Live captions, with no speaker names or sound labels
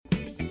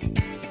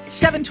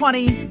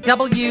720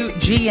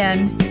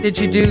 WGN. Did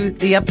you do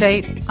the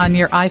update on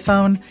your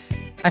iPhone?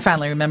 I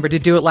finally remembered to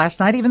do it last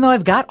night, even though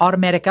I've got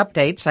automatic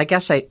updates. I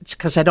guess it's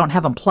because I don't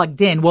have them plugged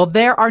in. Well,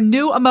 there are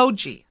new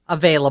emoji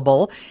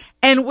available,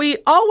 and we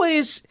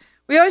always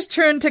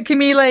turn to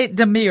Camille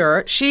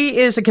Demir. She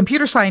is a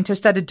computer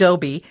scientist at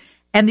Adobe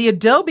and the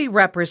Adobe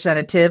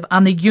representative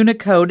on the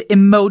Unicode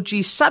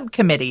Emoji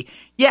Subcommittee.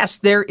 Yes,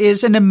 there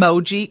is an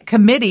emoji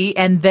committee,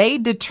 and they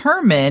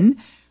determine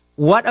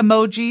what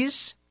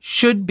emojis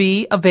should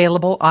be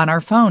available on our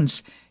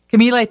phones.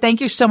 Camille,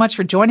 thank you so much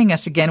for joining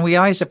us again. We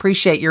always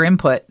appreciate your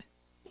input.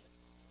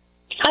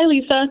 Hi,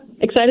 Lisa.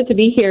 Excited to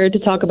be here to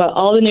talk about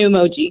all the new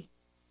emoji.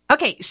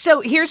 Okay, so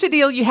here's the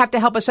deal you have to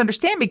help us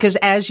understand, because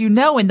as you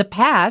know, in the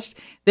past,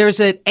 there's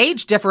an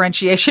age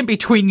differentiation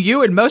between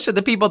you and most of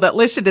the people that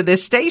listen to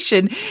this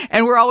station,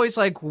 and we're always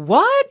like,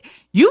 what?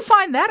 You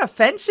find that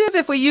offensive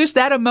if we use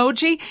that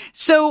emoji?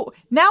 So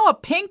now a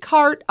pink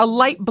heart, a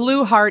light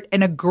blue heart,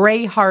 and a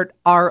gray heart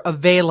are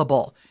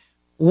available.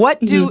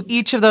 What do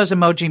each of those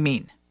emoji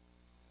mean?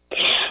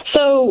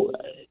 So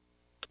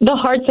the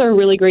hearts are a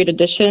really great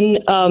addition.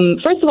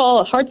 First of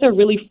all, hearts are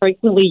really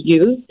frequently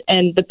used,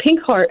 and the pink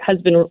heart has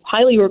been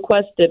highly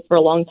requested for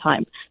a long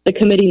time. The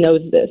committee knows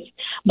this.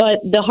 But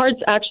the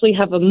hearts actually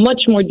have a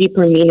much more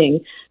deeper meaning.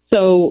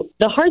 So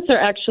the hearts are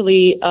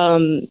actually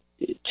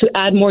to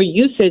add more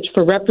usage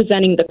for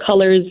representing the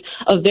colors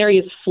of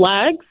various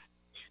flags,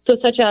 so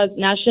such as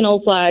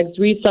national flags,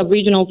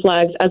 sub-regional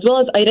flags, as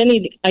well as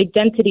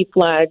identity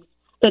flags,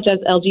 such as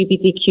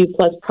LGBTQ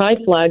plus pride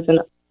flags and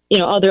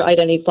other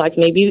identity flags,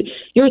 maybe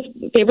your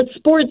favorite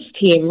sports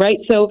team, right?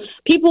 So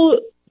people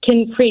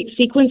can create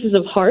sequences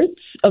of hearts,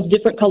 of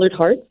different colored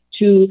hearts,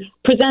 to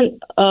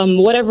present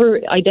whatever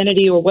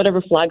identity or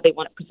whatever flag they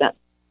want to present.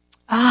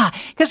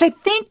 Because I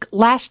think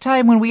last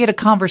time when we had a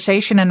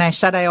conversation and I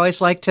said I always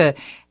like to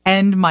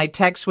end my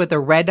text with a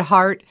red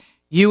heart,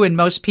 you and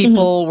most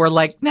people were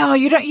like, no,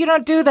 you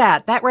don't do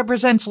that. That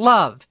represents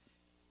love.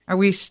 Are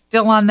we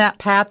still on that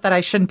path that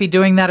I shouldn't be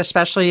doing that,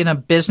 especially in a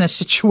business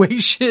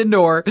situation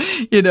or,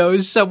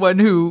 someone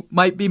who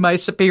might be my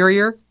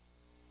superior?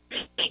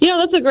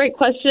 That's a great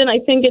question. I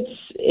think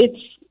it's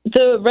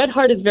the red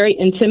heart is very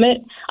intimate.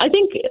 I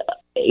think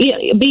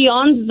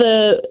beyond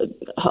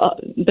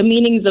the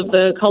meanings of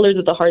the colors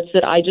of the hearts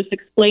that I just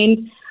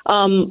explained,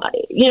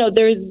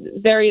 there's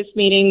various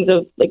meanings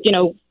of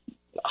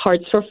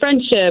hearts for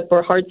friendship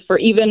or hearts for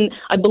even,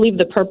 I believe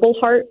the purple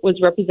heart was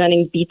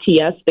representing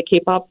BTS, the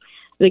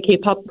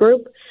K-pop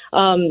group.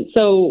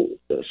 So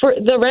for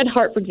the red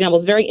heart, for example,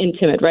 is very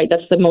intimate, right?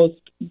 That's the most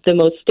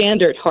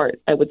standard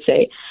heart, I would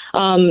say.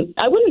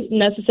 I wouldn't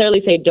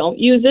necessarily say don't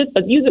use it,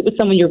 but use it with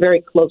someone you're very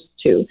close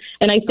to.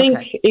 And I think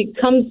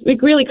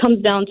it really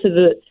comes down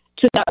to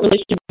that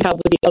relationship you have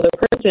with the other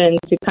person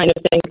to kind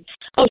of think,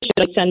 oh,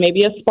 should I send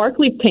maybe a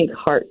sparkly pink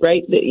heart,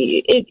 right?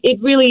 It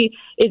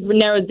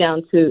narrows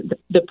down to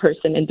the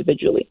person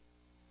individually.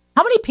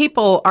 How many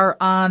people are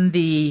on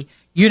the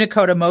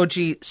Unicode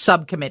Emoji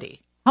Subcommittee?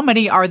 How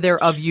many are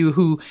there of you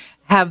who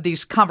have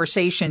these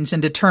conversations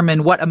and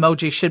determine what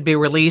emoji should be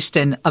released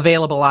and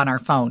available on our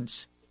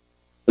phones?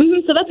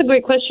 So that's a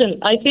great question.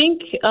 I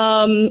think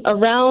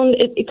around,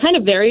 it kind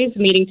of varies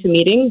meeting to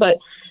meeting, but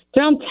it's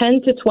around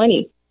 10 to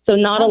 20. So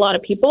not a lot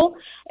of people.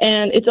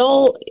 And it's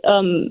all,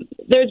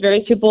 there's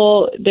various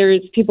people.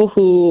 There's people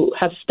who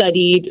have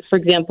studied, for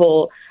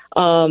example,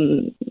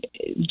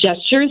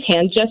 gestures,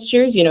 hand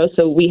gestures,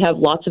 so we have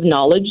lots of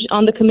knowledge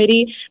on the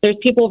committee. There's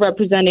people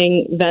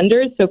representing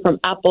vendors, so from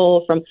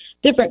Apple, from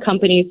different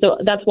companies. So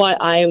that's why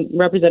I'm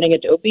representing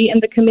Adobe in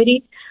the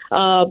committee.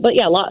 But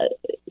yeah,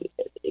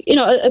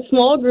 a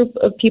small group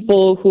of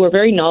people who are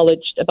very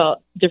knowledgeable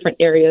about different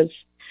areas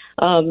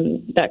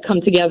that come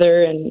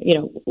together and,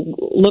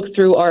 look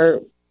through our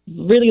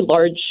really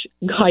large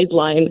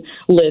guideline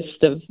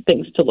list of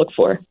things to look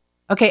for.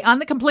 Okay, on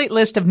the complete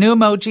list of new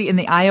emoji in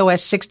the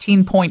iOS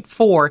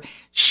 16.4,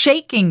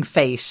 shaking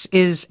face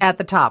is at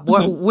the top.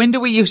 When do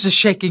we use a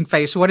shaking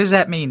face? What does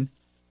that mean?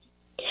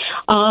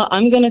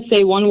 I'm going to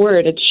say one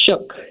word. It's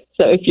shook.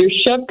 So if you're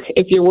shook,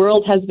 if your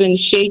world has been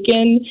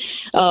shaken,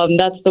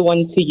 that's the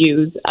one to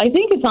use. I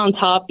think it's on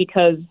top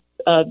because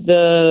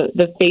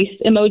the face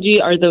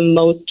emoji are the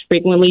most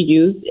frequently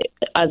used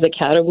as a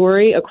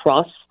category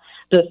across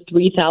the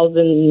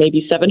 3,000,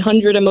 maybe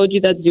 700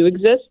 emoji that do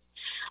exist.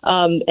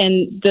 And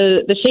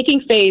the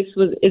shaking face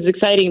is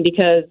exciting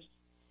because,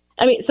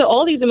 so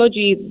all these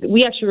emojis,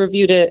 we actually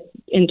reviewed it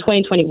in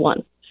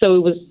 2021. So it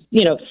was,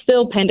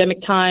 still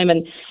pandemic time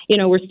and,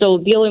 we're still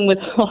dealing with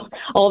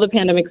all the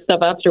pandemic stuff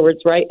afterwards,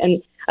 right?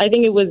 And I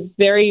think it was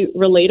very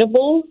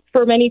relatable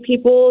for many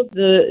people.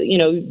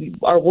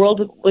 Our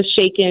world was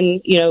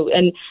shaken,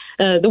 and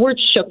the word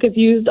shook is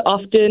used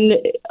often.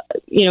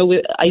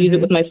 I use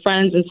it with my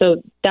friends. And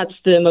so that's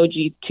the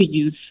emoji to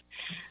use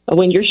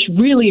when you're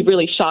really,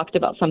 really shocked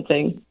about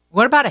something.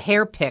 What about a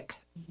hair pick?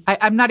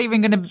 I'm not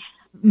even going to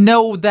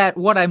know that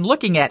what I'm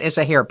looking at is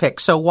a hair pick.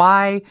 So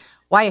why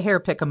a hair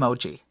pick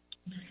emoji?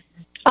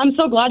 I'm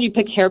so glad you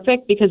picked hair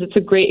pick because it's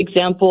a great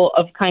example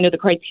of kind of the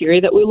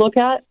criteria that we look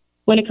at.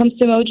 when it comes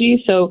to emoji.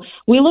 So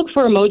we look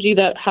for emoji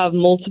that have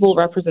multiple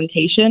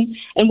representation.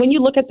 And when you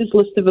look at this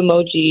list of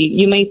emoji,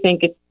 you may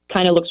think it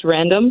kind of looks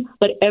random,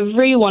 but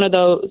every one of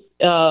those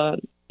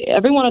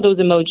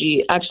emoji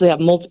actually have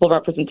multiple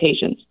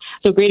representations.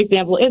 So a great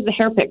example is the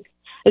hair pick.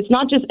 It's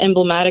not just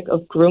emblematic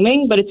of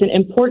grooming, but it's an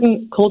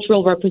important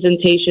cultural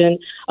representation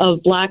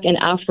of Black and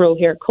Afro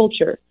hair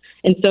culture.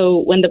 And so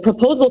when the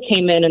proposal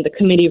came in and the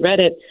committee read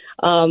it,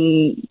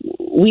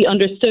 we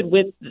understood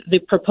with the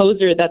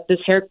proposer that this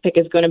hair pick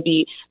is going to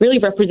be really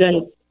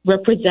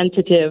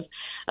representative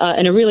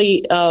and a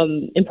really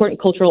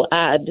important cultural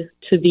add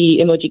to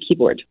the emoji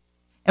keyboard.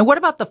 And what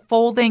about the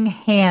folding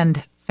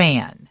hand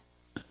fan?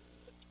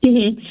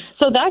 Mm-hmm.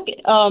 So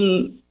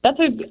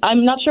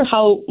I'm not sure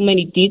how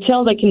many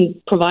details I can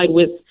provide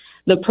with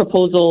the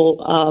proposal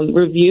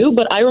review,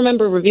 but I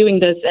remember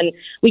reviewing this and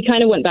we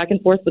kind of went back and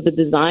forth with the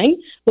design.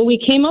 But we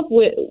came up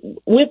with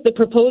the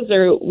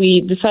proposer,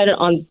 we decided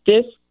on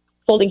this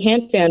folding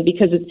hand fan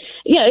because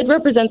it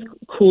represents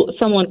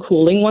someone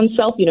cooling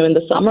oneself, in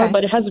the summer,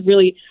 but it has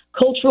really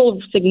cultural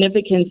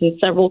significance in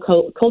several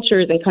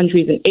cultures and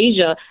countries in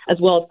Asia as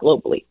well as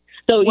globally.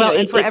 So,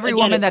 and for every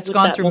woman that's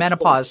gone through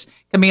menopause,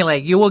 Camille,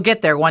 you will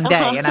get there one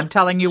day. And I'm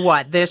telling you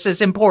what, this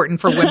is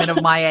important for women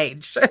of my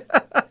age.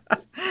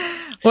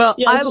 Well,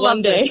 yes, I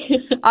love this.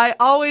 I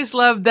always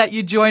love that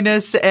you join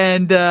us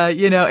and,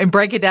 and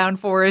break it down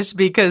for us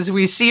because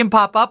we see them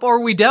pop up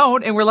or we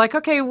don't. And we're like,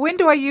 okay, when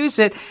do I use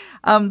it?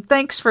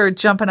 Thanks for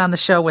jumping on the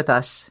show with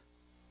us.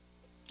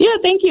 Yeah,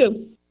 thank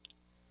you.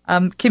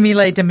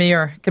 Camille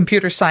Demir,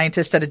 computer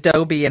scientist at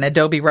Adobe and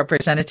Adobe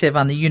representative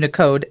on the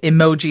Unicode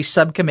emoji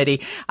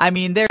subcommittee. I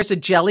mean, there's a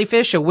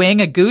jellyfish, a wing,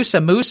 a goose,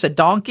 a moose, a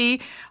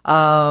donkey,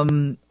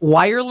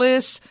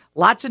 wireless,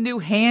 lots of new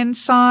hand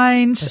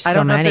signs. There's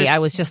so many. I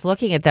was just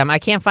looking at them. I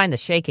can't find the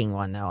shaking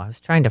one, though. I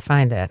was trying to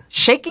find that.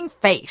 Shaking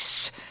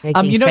face.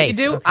 What you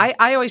do? Okay.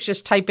 I always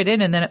just type it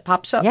in and then it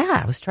pops up. Yeah,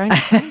 I was trying to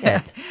find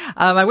it.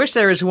 I wish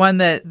there was one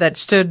that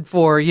stood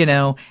for,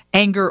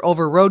 anger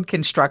over road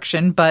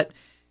construction, but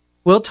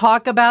we'll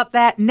talk about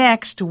that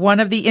next. One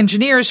of the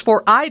engineers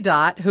for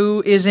IDOT,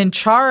 who is in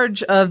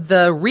charge of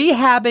the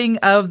rehabbing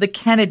of the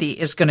Kennedy,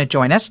 is going to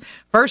join us.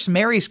 First,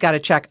 Mary's got to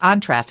check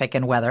on traffic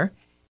and weather.